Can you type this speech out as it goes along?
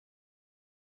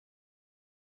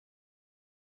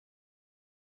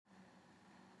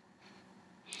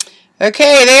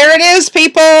Okay, there it is,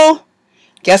 people.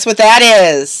 Guess what that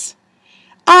is?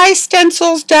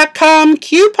 iStencils.com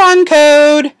coupon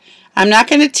code. I'm not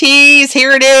going to tease. Here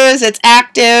it is. It's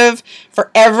active for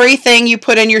everything you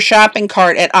put in your shopping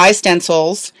cart at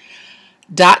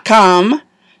iStencils.com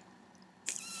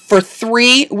for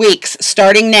 3 weeks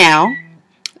starting now.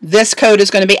 This code is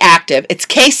going to be active. It's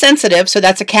case sensitive, so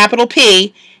that's a capital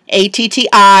P,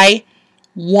 ATTI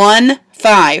 15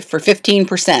 for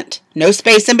 15%. No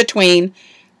space in between,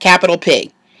 capital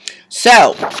P.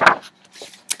 So,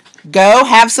 go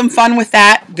have some fun with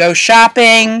that. Go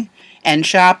shopping and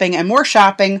shopping and more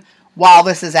shopping while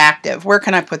this is active. Where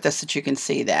can I put this so that you can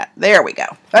see that? There we go.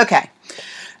 Okay.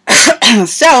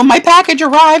 So, my package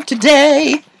arrived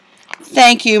today.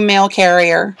 Thank you, mail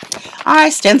carrier.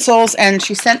 iStencils, and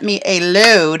she sent me a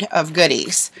load of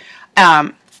goodies.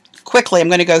 Quickly, I'm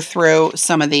going to go through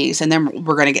some of these, and then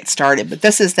we're going to get started. But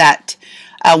this is that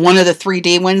one of the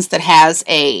 3D ones that has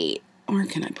a, where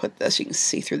can I put this? You can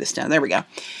see through this down. There we go.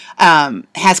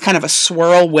 Has kind of a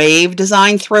swirl wave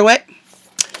design through it.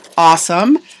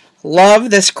 Awesome. Love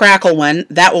this crackle one.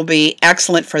 That will be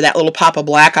excellent for that little pop of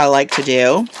black I like to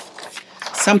do.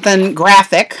 Something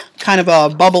graphic, kind of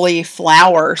a bubbly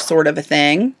flower sort of a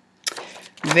thing.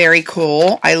 Very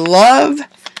cool. I love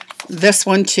this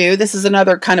one too. This is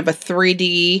another kind of a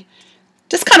 3D,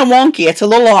 just kind of wonky. It's a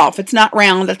little off. It's not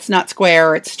round. It's not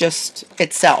square. It's just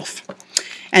itself.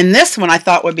 And this one I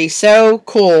thought would be so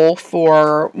cool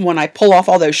for when I pull off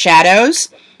all those shadows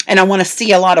and I want to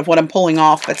see a lot of what I'm pulling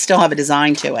off but still have a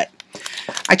design to it.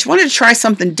 I just wanted to try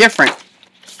something different.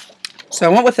 So I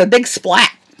went with a big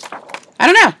splat. I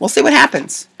don't know. We'll see what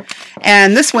happens.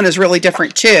 And this one is really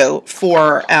different too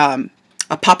for a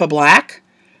pop of black.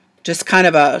 Just kind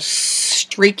of a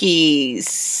streaky,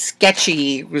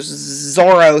 sketchy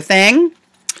Zorro thing.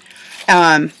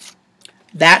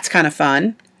 That's kind of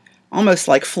fun. Almost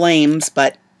like flames,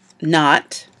 but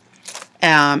not.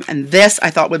 And this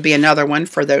I thought would be another one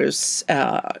for those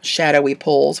shadowy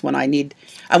pulls when I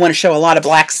want to show a lot of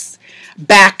blacks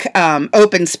back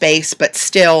open space, but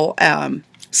still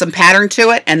some pattern to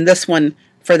it, and this one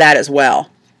for that as well.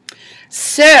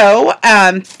 So,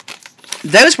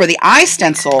 those were the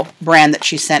iStencil brand that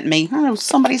she sent me. Oh,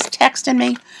 somebody's texting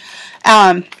me.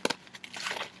 And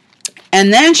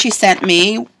then she sent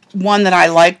me one that I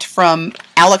liked from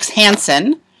Alex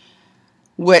Hansen,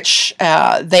 which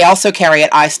they also carry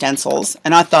at iStencils,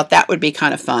 and I thought that would be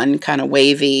kind of fun, kind of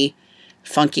wavy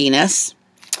funkiness.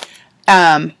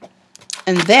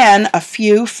 And then a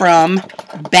few from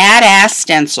Badass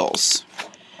Stencils.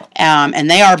 And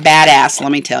they are badass,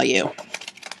 let me tell you.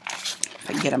 If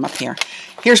I can get them up here.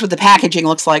 Here's what the packaging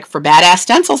looks like for Badass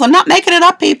Stencils. I'm not making it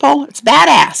up, people. It's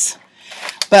badass.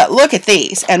 But look at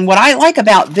these. And what I like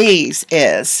about these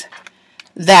is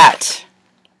that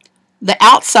the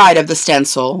outside of the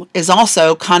stencil is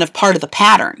also kind of part of the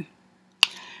pattern.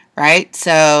 Right?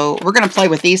 So we're going to play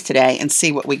with these today and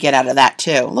see what we get out of that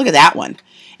too. Look at that one.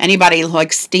 Anybody like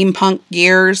steampunk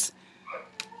gears?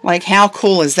 Like, how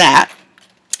cool is that?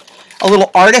 A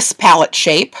little artist palette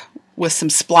shape with some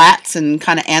splats and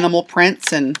kind of animal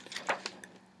prints and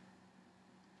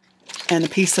a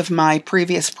piece of my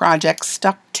previous project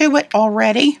stuck to it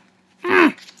already.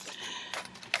 And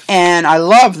I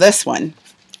love this one.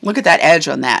 Look at that edge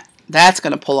on that. That's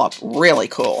going to pull up really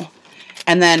cool.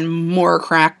 And then more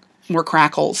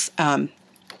crackles. 2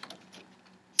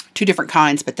 different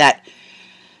kinds, but that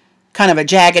kind of a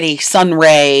jaggedy sun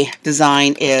ray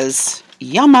design is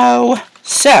yummo.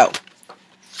 So,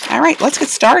 all right, let's get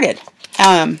started.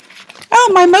 Oh,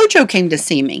 my Mojo came to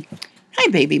see me.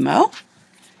 Hi, baby Mo.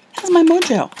 How's my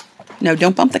Mojo? No,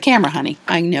 don't bump the camera, honey.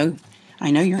 I know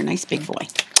you're a nice big boy.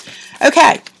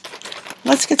 Okay,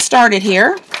 let's get started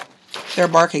here. They're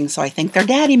barking, so I think their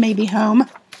daddy may be home.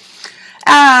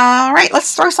 All right,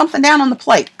 let's throw something down on the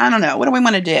plate. I don't know. What do we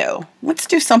want to do? Let's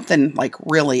do something like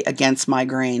really against my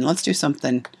grain. Let's do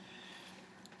something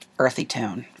earthy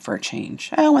tone for a change.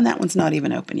 Oh, and that one's not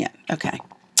even open yet. Okay.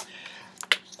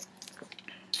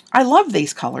 I love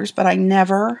these colors, but I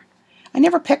never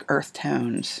pick earth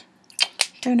tones.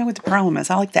 Don't know what the problem is.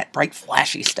 I like that bright,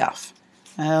 flashy stuff.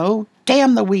 Oh,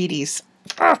 damn the Wheaties.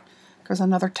 There's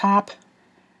another top.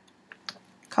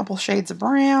 Couple shades of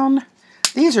brown.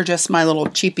 These are just my little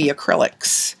cheapy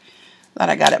acrylics that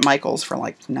I got at Michael's for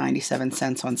like 97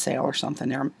 cents on sale or something.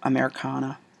 They're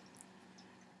Americana.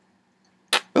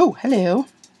 Oh, hello.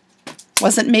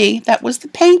 Wasn't me. That was the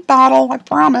paint bottle, I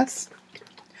promise.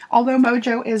 Although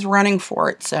Mojo is running for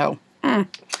it, so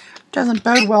doesn't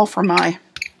bode well for my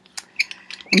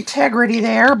integrity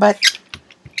there, but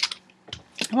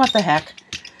what the heck.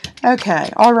 Okay,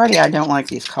 already I don't like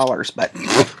these colors, but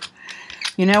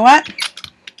You know what?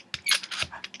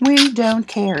 We don't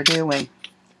care, do we?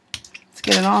 Let's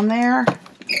get it on there.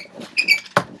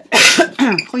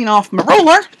 Clean off my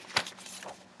roller.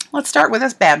 Let's start with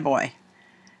this bad boy.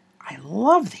 I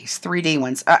love these 3D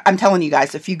ones. I'm telling you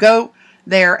guys, if you go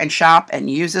there and shop and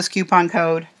use this coupon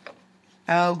code,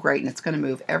 oh great, and it's going to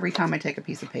move every time I take a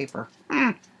piece of paper.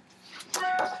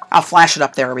 I'll flash it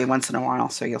up there every once in a while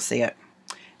so you'll see it.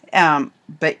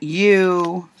 But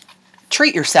you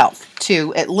treat yourself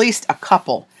to at least a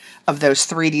couple of those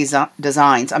 3D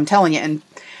designs. I'm telling you, and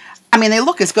I mean, they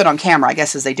look as good on camera, I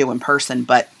guess, as they do in person,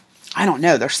 but I don't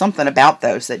know. There's something about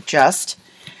those that just,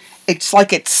 it's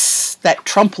like it's that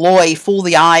trompe-l'oeil, fool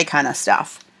the eye kind of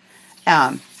stuff.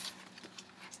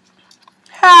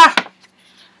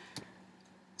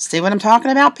 See what I'm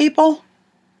talking about, people?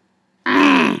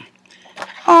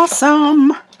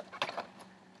 Awesome.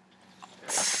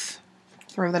 Let's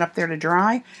throw that up there to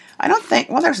dry. I don't think,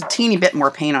 well, there's a teeny bit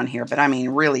more paint on here, but I mean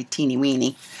really teeny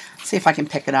weeny. See if I can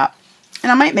pick it up.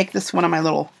 And I might make this one of my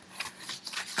little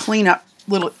clean up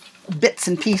little bits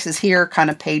and pieces here kind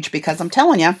of page, because I'm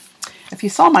telling you, if you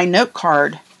saw my note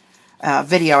card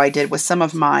video I did with some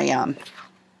of my,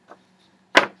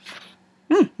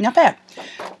 not bad,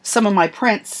 some of my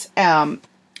prints that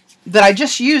I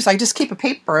just use, I just keep a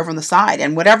paper over on the side,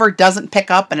 and whatever doesn't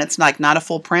pick up and it's like not a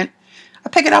full print, I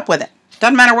pick it up with it.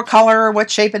 Doesn't matter what color or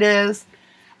what shape it is.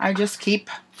 I just keep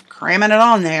cramming it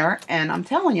on there, and I'm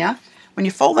telling you, when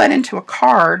you fold that into a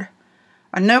card,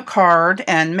 a note card,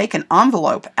 and make an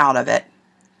envelope out of it,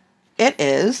 it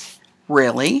is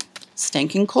really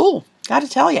stinking cool. Got to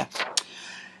tell you.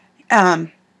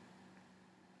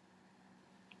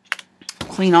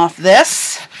 Clean off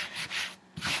this.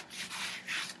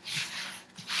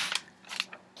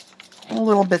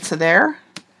 Little bits of there.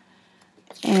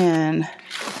 And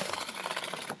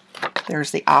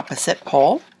there's the opposite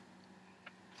pole.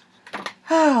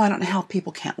 Oh, I don't know how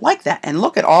people can't like that. And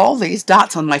look at all these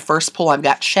dots on my first pull. I've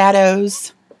got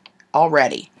shadows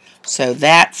already. So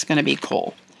that's going to be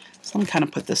cool. So I'm kind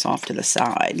of put this off to the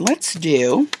side. Let's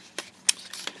do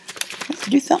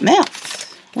something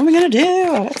else. What are we going to do?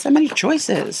 I got so many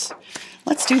choices.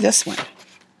 Let's do this one.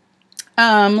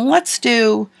 Let's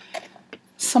do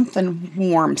something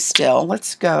warm still.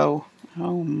 Let's go.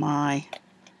 Oh my.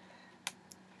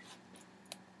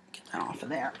 Get that off of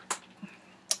there.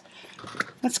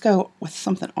 Let's go with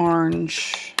something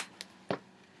orange.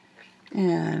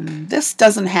 And this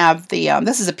doesn't have the,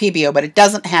 this is a PBO, but it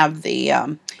doesn't have the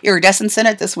iridescence in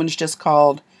it. This one's just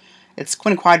called, it's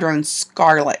Quinquadrone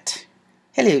Scarlet.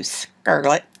 Hello,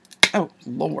 Scarlet. Oh,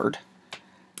 Lord.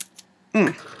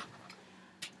 That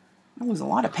was a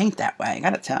lot of paint that way, I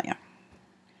gotta tell you.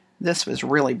 This was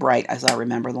really bright, as I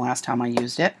remember the last time I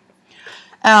used it.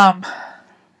 Let's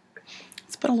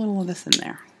put a little of this in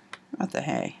there. What the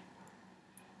hey?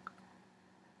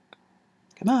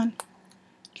 Come on.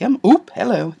 Oop,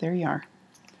 hello. There you are.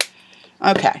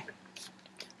 Okay.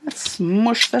 Let's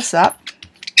smush this up.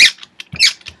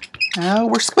 Oh,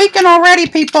 we're squeaking already,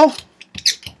 people.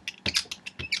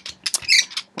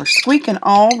 We're squeaking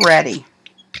already.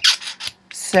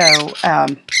 So,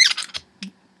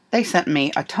 they sent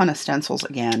me a ton of stencils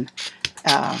again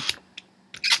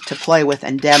to play with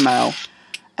and demo.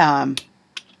 And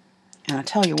I'll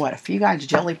tell you what, if you guys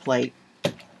jelly plate,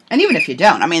 and even if you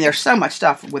don't, I mean, there's so much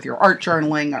stuff with your art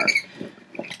journaling or,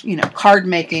 you know, card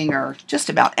making or just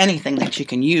about anything that you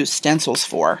can use stencils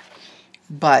for.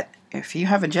 But if you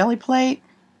have a jelly plate,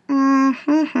 let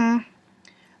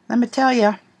me tell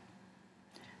you,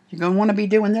 you're going to want to be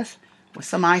doing this with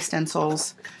some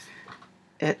iStencils.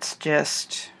 It's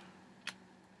just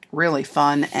really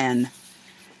fun and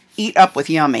eat up with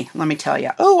yummy, let me tell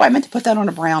you. Oh, I meant to put that on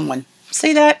a brown one.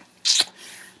 See that?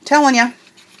 I'm telling you.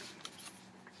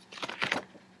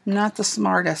 Not the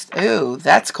smartest. Oh,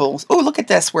 that's cool. Oh, look at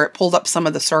this, where it pulled up some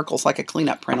of the circles like a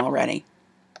cleanup print already.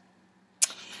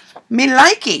 Me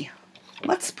likey.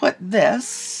 Let's put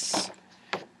this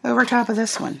over top of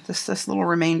this one. This little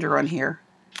remainder on here.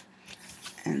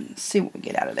 And see what we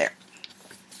get out of there.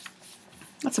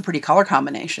 That's a pretty color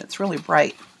combination. It's really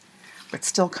bright, but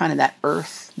still kind of that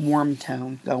earth warm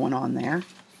tone going on there.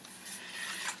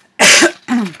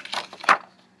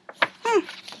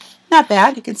 Not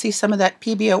bad. You can see some of that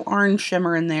PBO orange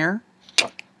shimmer in there.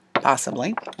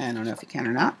 Possibly. I don't know if you can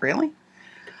or not, really.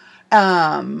 You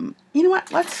know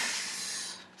what?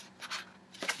 Let's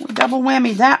double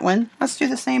whammy that one. Let's do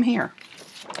the same here.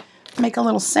 Make a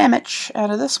little sandwich out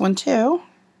of this one, too.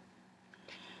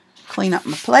 Clean up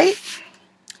my plate.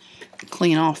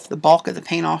 Clean off the bulk of the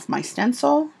paint off my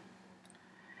stencil.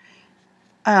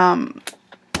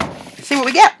 See what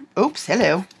we get. Oops,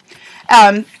 hello.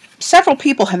 Several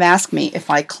people have asked me if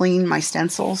I clean my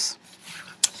stencils.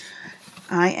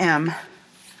 I am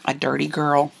a dirty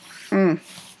girl.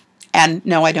 And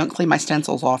no, I don't clean my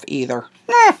stencils off either.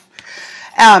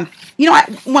 You know,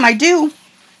 when I do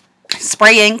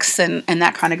spray inks and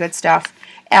that kind of good stuff,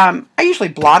 I usually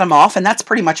blot them off, and that's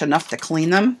pretty much enough to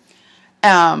clean them.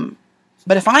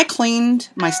 But if I cleaned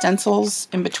my stencils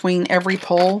in between every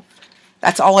pull,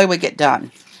 that's all I would get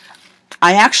done.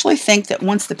 I actually think that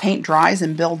once the paint dries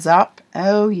and builds up,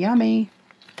 oh, yummy.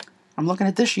 I'm looking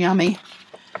at this yummy.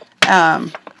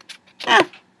 Not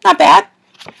bad.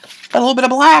 Got a little bit of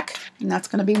black, and that's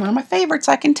going to be one of my favorites,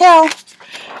 I can tell.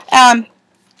 I'm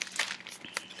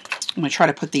going to try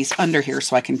to put these under here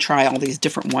so I can try all these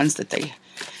different ones that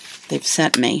they've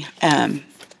sent me.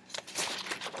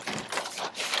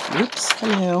 Oops,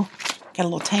 hello. Got a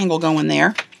little tangle going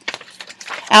there.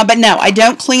 But no, I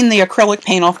don't clean the acrylic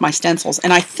paint off my stencils.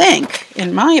 And I think,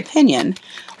 in my opinion,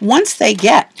 once they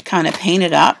get kind of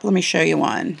painted up, let me show you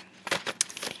one.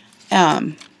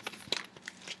 It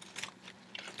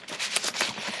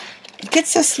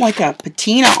gets this like a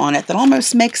patina on it that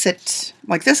almost makes it,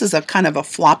 like this is a kind of a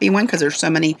floppy one because there's so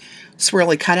many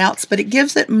swirly cutouts, but it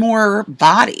gives it more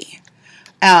body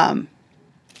and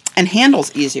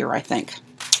handles easier, I think.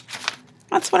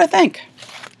 That's what I think.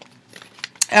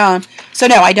 So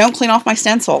no, I don't clean off my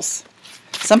stencils.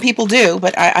 Some people do,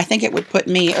 but I think it would put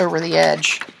me over the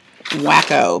edge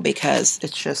wacko because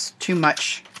it's just too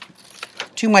much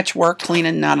work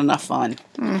cleaning, not enough fun.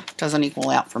 Doesn't equal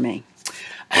out for me.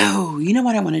 Oh, you know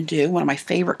what I want to do? One of my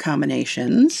favorite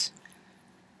combinations.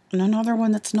 And another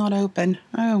one that's not open.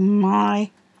 Oh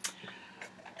my.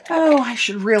 Oh, I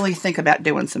should really think about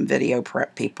doing some video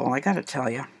prep, people. I gotta tell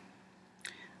you.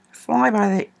 Fly by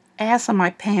the ass of my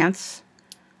pants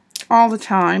all the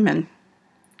time, and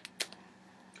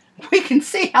we can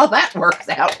see how that works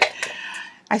out.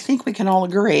 I think we can all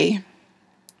agree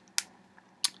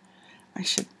I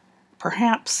should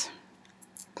perhaps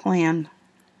plan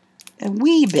a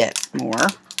wee bit more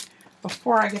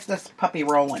before I get this puppy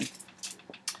rolling.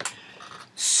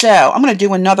 So I'm going to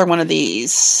do another one of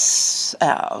these,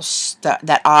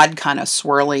 that odd kind of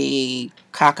swirly,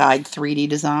 cockeyed 3D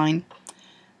design.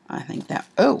 I think that,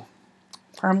 oh,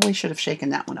 probably should have shaken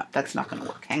that one up. That's not going to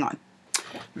work. Hang on.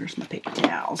 Where's my paper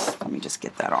towels? Let me just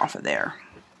get that off of there.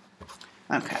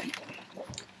 Okay,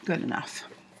 good enough.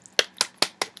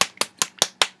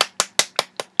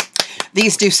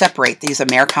 These do separate, these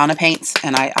Americana paints,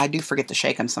 and I do forget to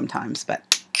shake them sometimes,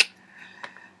 but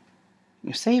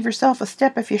you save yourself a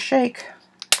step if you shake.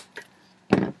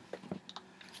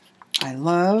 I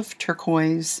love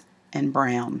turquoise and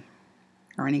brown,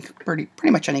 or any pretty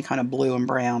much any kind of blue and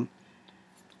brown.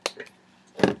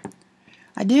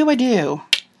 I do.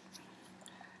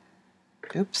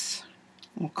 Oops,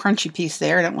 a little crunchy piece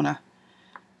there. I don't want to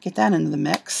get that into the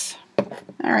mix.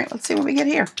 All right, let's see what we get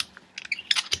here.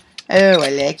 Oh, I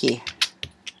likey.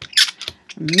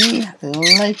 Me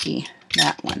likey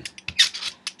that one.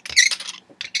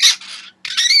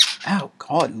 Oh,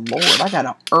 God, Lord, I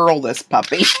gotta earl this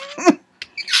puppy.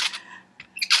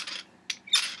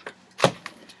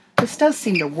 This does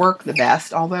seem to work the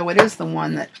best, although it is the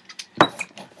one that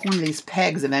one of these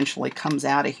pegs eventually comes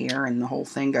out of here and the whole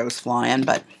thing goes flying,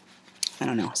 but I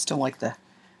don't know. I still like the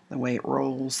way it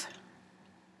rolls.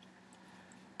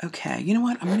 Okay, you know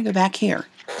what? I'm going to go back here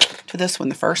to this one,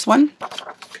 the first one.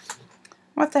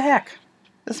 What the heck?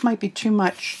 This might be too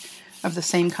much of the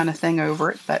same kind of thing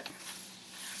over it, but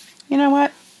you know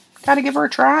what? Got to give her a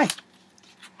try.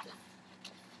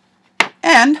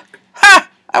 And, ha!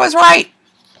 I was right.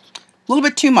 A little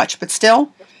bit too much, but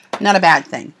still not a bad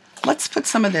thing. Let's put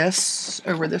some of this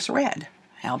over this red.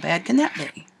 How bad can that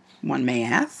be? One may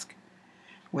ask.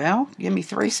 Well, give me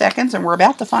 3 seconds and we're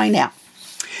about to find out.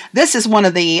 This is one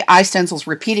of the iStencils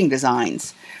repeating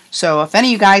designs. So if any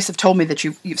of you guys have told me that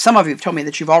some of you have told me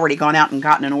that you've already gone out and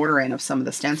gotten an order in of some of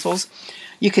the stencils,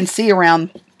 you can see around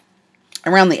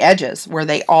the edges where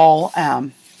they all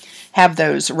have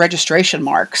those registration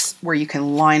marks where you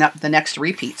can line up the next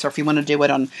repeats. Or if you want to do it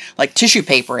on like tissue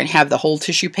paper and have the whole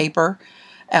tissue paper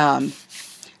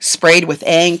sprayed with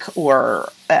ink,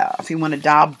 or if you want to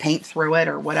daub paint through it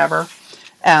or whatever,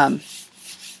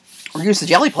 or use a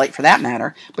jelly plate for that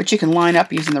matter, but you can line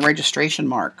up using the registration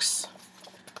marks.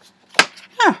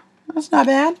 Huh, that's not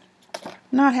bad.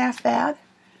 Not half bad.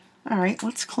 All right,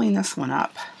 let's clean this one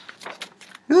up.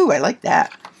 Ooh, I like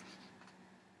that.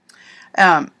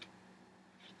 Not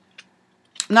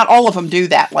all of them do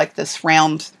that, like this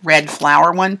round red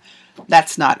flower one.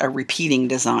 That's not a repeating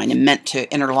design and meant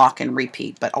to interlock and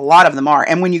repeat, but a lot of them are.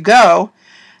 And when you go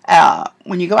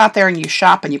out there and you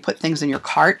shop and you put things in your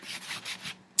cart,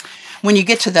 when you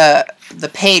get to the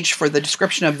page for the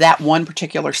description of that one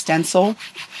particular stencil,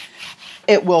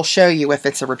 it will show you if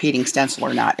it's a repeating stencil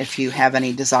or not, if you have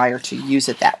any desire to use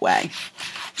it that way.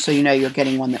 So you know you're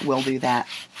getting one that will do that.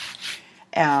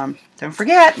 Don't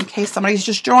forget, in case somebody's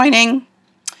just joining,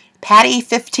 Patti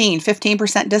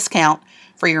 15% discount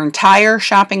for your entire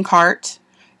shopping cart.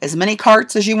 As many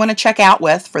carts as you want to check out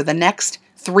with for the next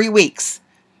 3 weeks,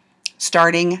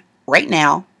 starting right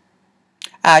now.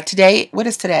 Today, what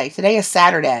is today? Today is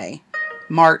Saturday,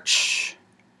 March.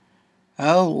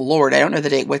 Oh, Lord, I don't know the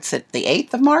date. What's it? The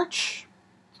 8th of March?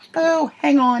 Oh,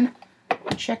 hang on.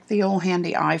 Check the old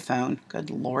handy iPhone.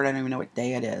 Good Lord, I don't even know what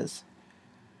day it is.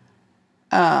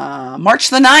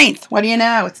 March the 9th. What do you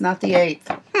know? It's not the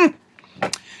 8th.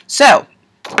 So,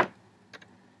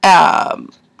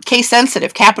 case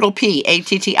sensitive, capital P,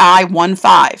 ATTI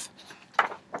 15.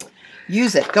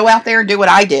 Use it. Go out there and do what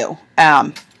I do.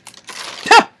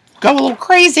 Go a little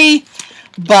crazy,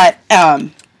 but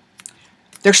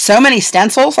there's so many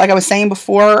stencils, like I was saying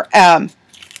before.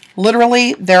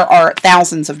 Literally, there are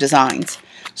thousands of designs.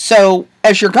 So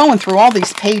as you're going through all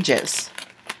these pages,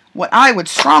 what I would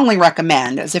strongly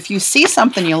recommend is if you see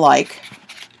something you like,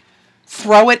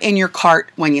 throw it in your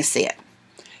cart when you see it.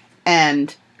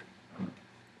 And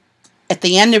at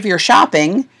the end of your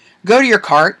shopping, go to your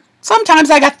cart. Sometimes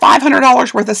I got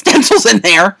 $500 worth of stencils in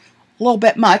there. A little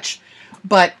bit much.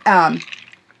 But,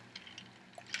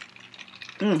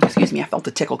 excuse me, I felt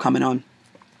a tickle coming on.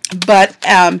 But,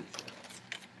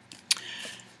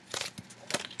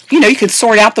 you know, you can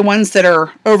sort out the ones that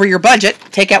are over your budget,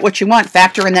 take out what you want,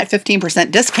 factor in that 15%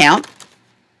 discount,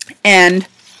 and,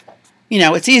 you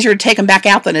know, it's easier to take them back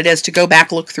out than it is to go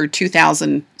back, look through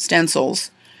 2,000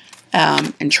 stencils,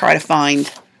 and try to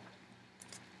find,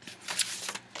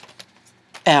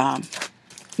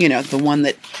 you know, the one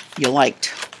that you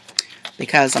liked.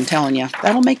 Because I'm telling you,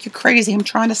 that'll make you crazy. I'm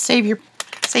trying to save you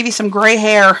some gray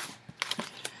hair,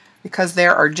 because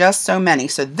there are just so many.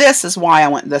 So this is why I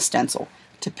want this stencil,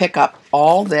 to pick up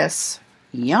all this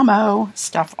yummo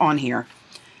stuff on here.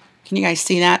 Can you guys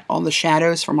see that? All the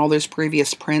shadows from all those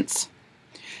previous prints.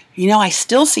 You know, I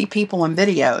still see people in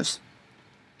videos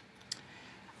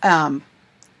that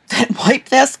wipe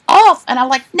this off, and I'm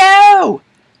like, no,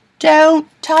 don't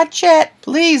touch it.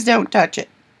 Please don't touch it.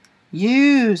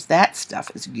 Use that stuff.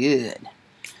 Is good.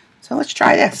 So let's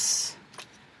try this.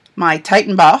 My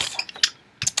Titan Buff.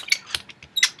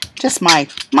 Just my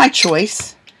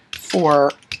choice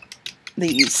for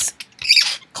these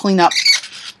cleanup,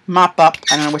 mop up.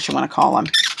 I don't know what you want to call them.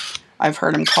 I've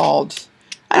heard them called,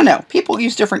 I don't know. People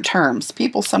use different terms.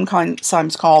 People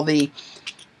sometimes call the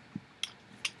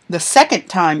second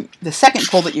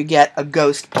pull that you get a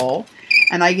ghost pull,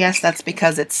 and I guess that's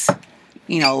because it's,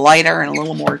 you know, lighter and a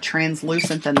little more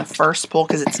translucent than the first pull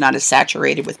because it's not as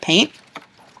saturated with paint.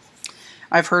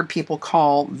 I've heard people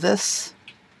call this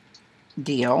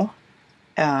deal,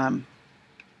 oh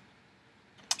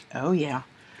yeah,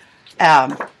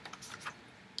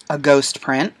 a ghost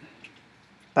print,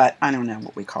 but I don't know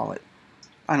what we call it.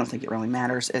 I don't think it really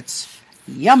matters. It's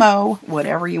yummo,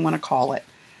 whatever you want to call it.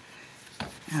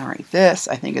 All right, this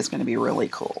I think is going to be really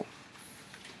cool.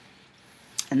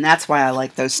 And that's why I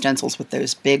like those stencils with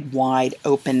those big, wide,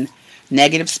 open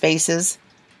negative spaces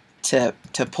to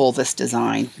pull this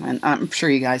design. And I'm sure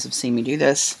you guys have seen me do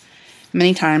this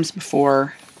many times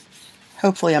before.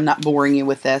 Hopefully I'm not boring you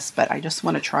with this, but I just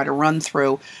want to try to run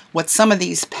through what some of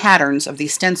these patterns of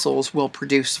these stencils will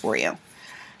produce for you.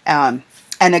 And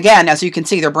again, as you can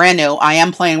see, they're brand new. I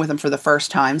am playing with them for the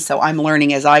first time, so I'm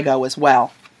learning as I go as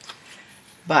well.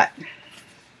 But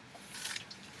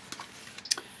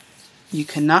you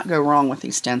cannot go wrong with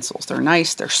these stencils. They're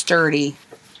nice, they're sturdy,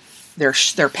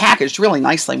 they're packaged really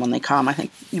nicely when they come. I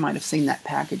think you might have seen that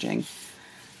packaging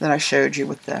that I showed you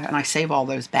with and I save all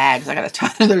those bags. I got a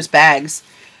ton of those bags,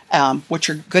 which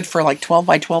are good for like 12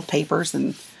 by 12 papers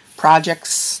and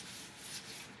projects.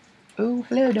 Oh,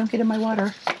 hello, don't get in my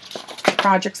water.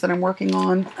 Projects that I'm working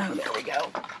on. Oh, there we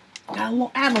go. Got a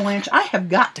little avalanche. I have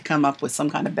got to come up with some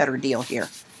kind of better deal here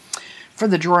for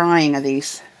the drying of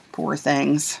these poor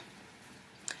things.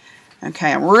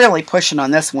 Okay, I'm really pushing on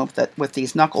this one with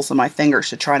these knuckles of my fingers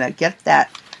to try to get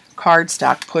that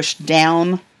cardstock pushed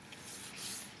down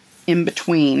in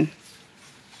between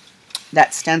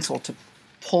that stencil to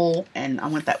pull, and I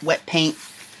want that wet paint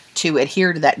to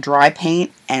adhere to that dry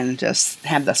paint and just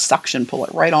have the suction pull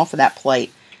it right off of that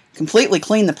plate. Completely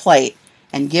clean the plate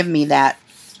and give me that,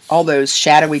 all those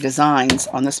shadowy designs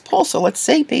on this pull. So let's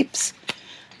see, peeps.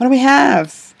 What do we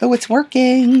have? Oh, it's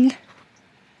working.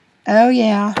 Oh,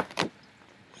 yeah.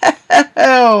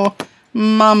 Oh,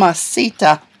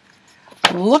 mamacita.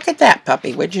 Look at that,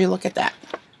 puppy. Would you look at that?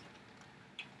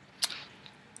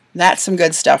 That's some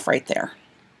good stuff right there.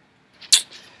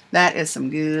 That is some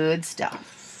good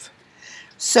stuff.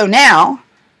 So now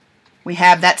we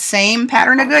have that same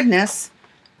pattern of goodness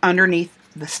underneath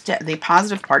the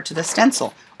positive parts of the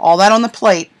stencil. All that on the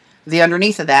plate, the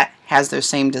underneath of that has those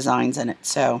same designs in it.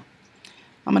 So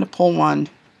I'm going to pull one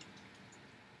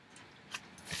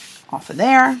off of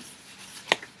there.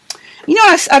 You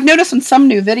know, I've noticed in some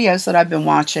new videos that I've been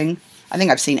watching, I think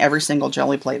I've seen every single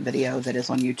jelly plate video that is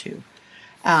on YouTube.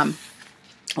 A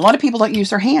lot of people don't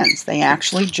use their hands. They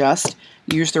actually just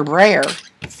use their brayer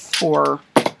for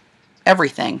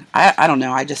everything. I don't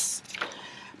know. I just,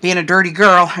 being a dirty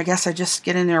girl, I guess I just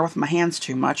get in there with my hands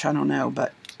too much. I don't know,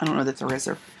 but I don't know that there is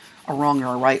a wrong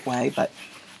or a right way, but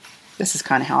this is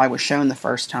kind of how I was shown the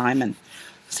first time, and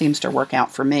seems to work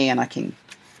out for me, and I can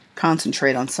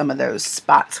concentrate on some of those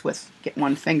spots with get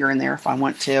one finger in there if I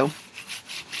want to.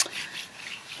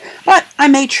 But I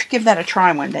may give that a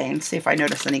try one day and see if I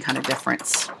notice any kind of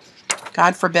difference.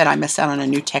 God forbid I miss out on a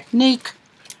new technique.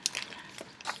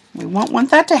 We won't want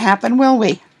that to happen, will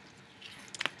we?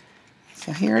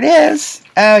 So here it is.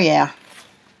 Oh, yeah.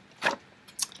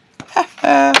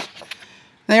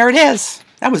 There it is.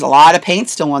 That was a lot of paint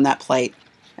still on that plate.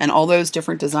 And all those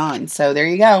different designs. So there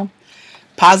you go.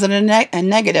 Positive and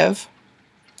negative.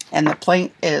 And the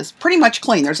plate is pretty much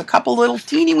clean. There's a couple little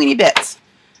teeny weeny bits.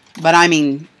 But I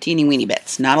mean teeny weeny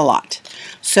bits. Not a lot.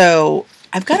 So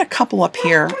I've got a couple up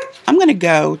here. I'm going to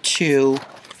go to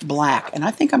black. And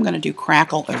I think I'm going to do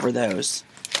crackle over those.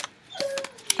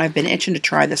 I've been itching to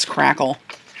try this crackle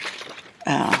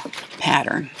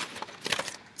pattern.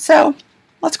 So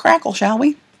let's crackle, shall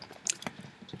we?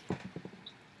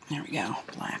 There we go.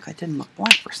 Black. That didn't look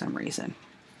black for some reason.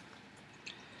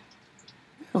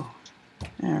 Ooh.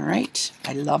 All right.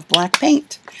 I love black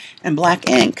paint and black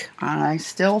ink. I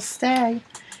still stay.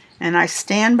 And I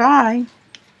stand by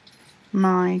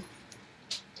my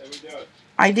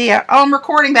idea. Oh, I'm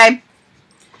recording, babe.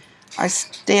 I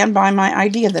stand by my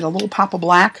idea that a little pop of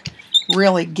black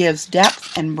really gives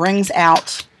depth and brings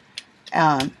out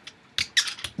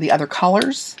the other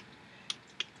colors,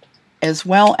 as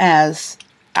well as,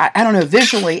 I don't know,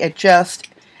 visually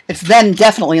it's then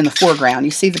definitely in the foreground.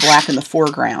 You see the black in the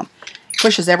foreground. It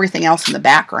pushes everything else in the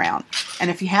background. And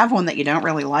if you have one that you don't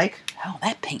really like, oh,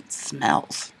 that paint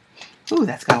smells. Ooh,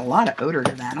 that's got a lot of odor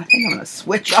to that. I think I'm going to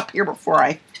switch up here before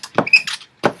I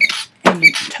am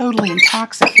totally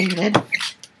intoxicated.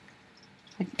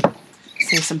 I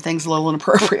say some things a little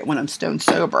inappropriate when I'm stone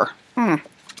sober.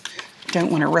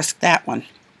 Don't want to risk that one.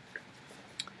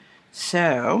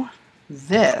 So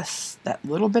that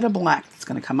little bit of black that's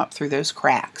going to come up through those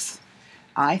cracks,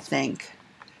 I think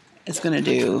is going to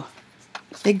do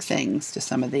big things to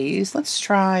some of these. Let's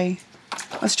try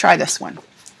this one.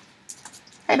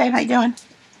 Hey babe, how you doing?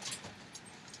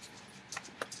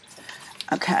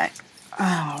 Okay.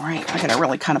 All right. I got to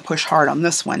really kind of push hard on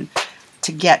this one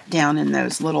to get down in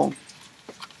those the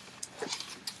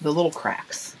little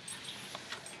cracks.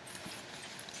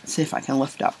 Let's see if I can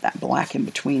lift up that black in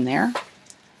between there.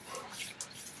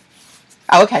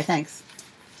 Oh, okay, thanks.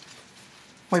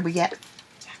 What did we get?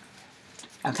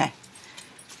 Okay.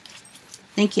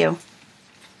 Thank you.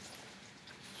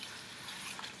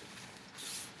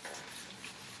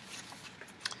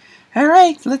 All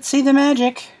right, let's see the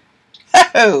magic.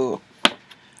 Oh,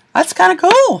 that's kind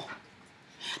of cool.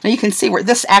 Now you can see where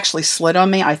this actually slid on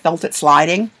me. I felt it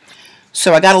sliding.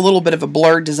 So I got a little bit of a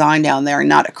blurred design down there and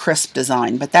not a crisp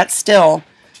design, but that's still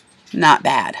not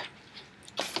bad.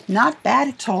 Not bad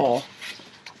at all.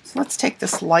 So let's take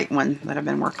this light one that I've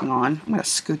been working on. I'm going to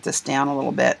scoot this down a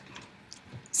little bit.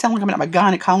 Sound like I'm at my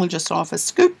gynecologist's office.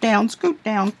 Scoot down, scoot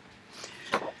down.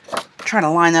 Try to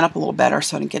line that up a little better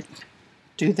so I can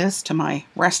do this to my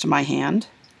rest of my hand.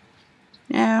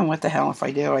 Yeah, what the hell, if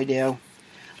I do, I do.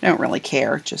 I don't really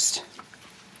care. Just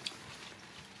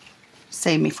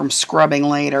save me from scrubbing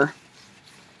later.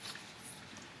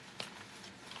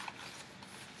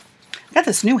 I got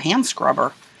this new hand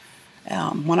scrubber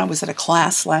when I was at a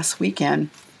class last weekend.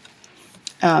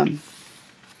 What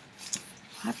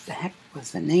the heck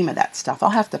was the name of that stuff?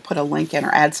 I'll have to put a link in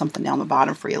or add something down the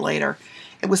bottom for you later.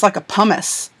 It was like a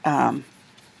pumice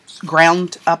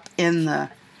ground up in the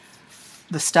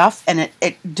stuff, and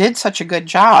it did such a good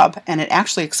job, and it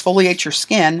actually exfoliates your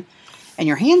skin, and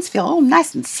your hands feel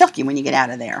nice and silky when you get out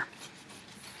of there.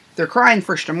 They're crying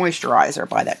for some moisturizer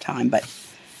by that time, but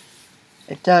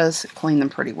it does clean them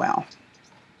pretty well.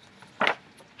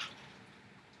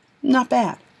 Not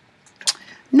bad.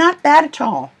 Not bad at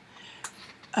all.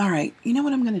 All right, you know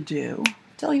what I'm going to do?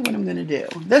 Tell you what I'm going to do.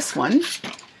 This one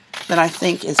that I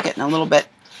think is getting a little bit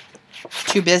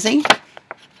too busy.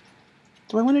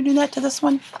 Do I want to do that to this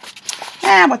one?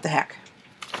 What the heck.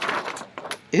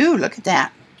 Ooh, look at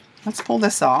that. Let's pull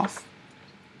this off.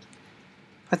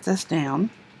 Put this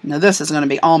down. Now this is going to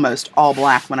be almost all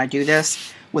black when I do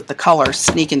this, with the color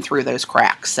sneaking through those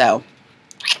cracks. So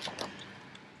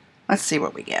let's see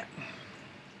what we get.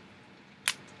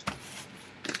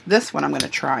 This one I'm going to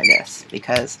try this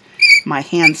because my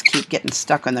hands keep getting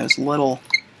stuck on those little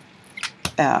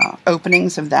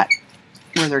openings of that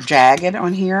where they're jagged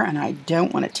on here, and I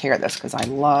don't want to tear this because I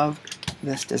love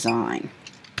this design.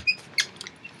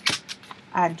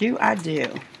 I do.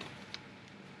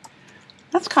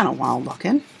 That's kind of wild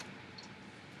looking.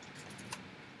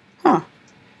 Huh.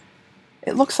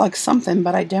 It looks like something,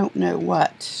 but I don't know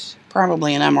what.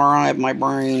 Probably an MRI of my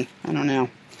brain. I don't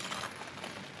know.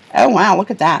 Oh, wow,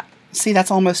 look at that. See, that's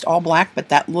almost all black, but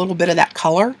that little bit of that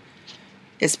color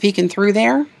is peeking through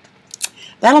there.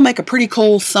 That'll make a pretty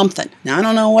cool something. Now, I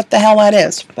don't know what the hell that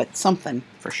is, but something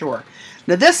for sure.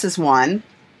 Now, this is one.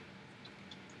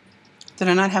 Did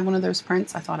I not have one of those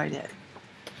prints? I thought I did.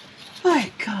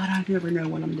 My God, I never know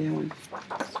what I'm doing.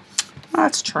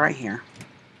 Let's try here.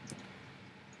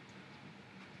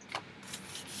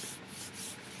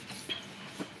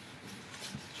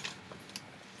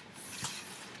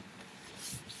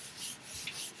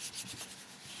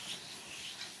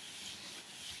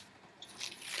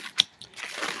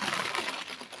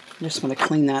 I just want to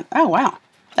clean that. Oh, wow.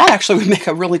 That actually would make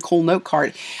a really cool note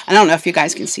card. I don't know if you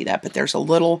guys can see that, but there's a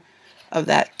little of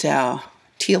that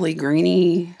tealy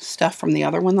greeny stuff from the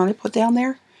other one that I put down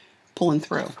there pulling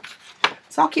through.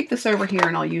 So I'll keep this over here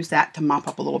and I'll use that to mop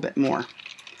up a little bit more.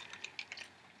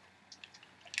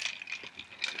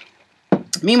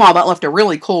 Meanwhile, that left a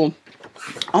really cool,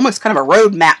 almost kind of a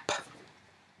road map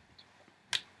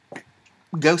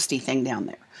ghosty thing down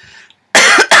there.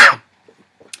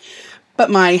 But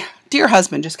my dear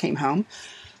husband just came home.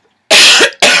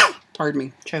 Pardon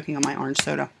me, choking on my orange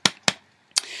soda.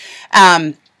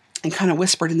 And kind of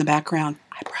whispered in the background,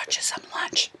 I brought you some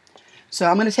lunch. So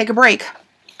I'm going to take a break,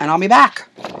 and I'll be back.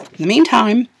 In the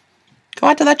meantime, go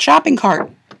out to that shopping cart.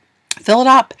 Fill it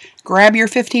up. Grab your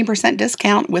 15%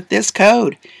 discount with this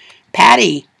code.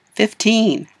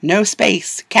 Patti15, no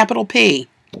space, capital P.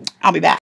 I'll be back.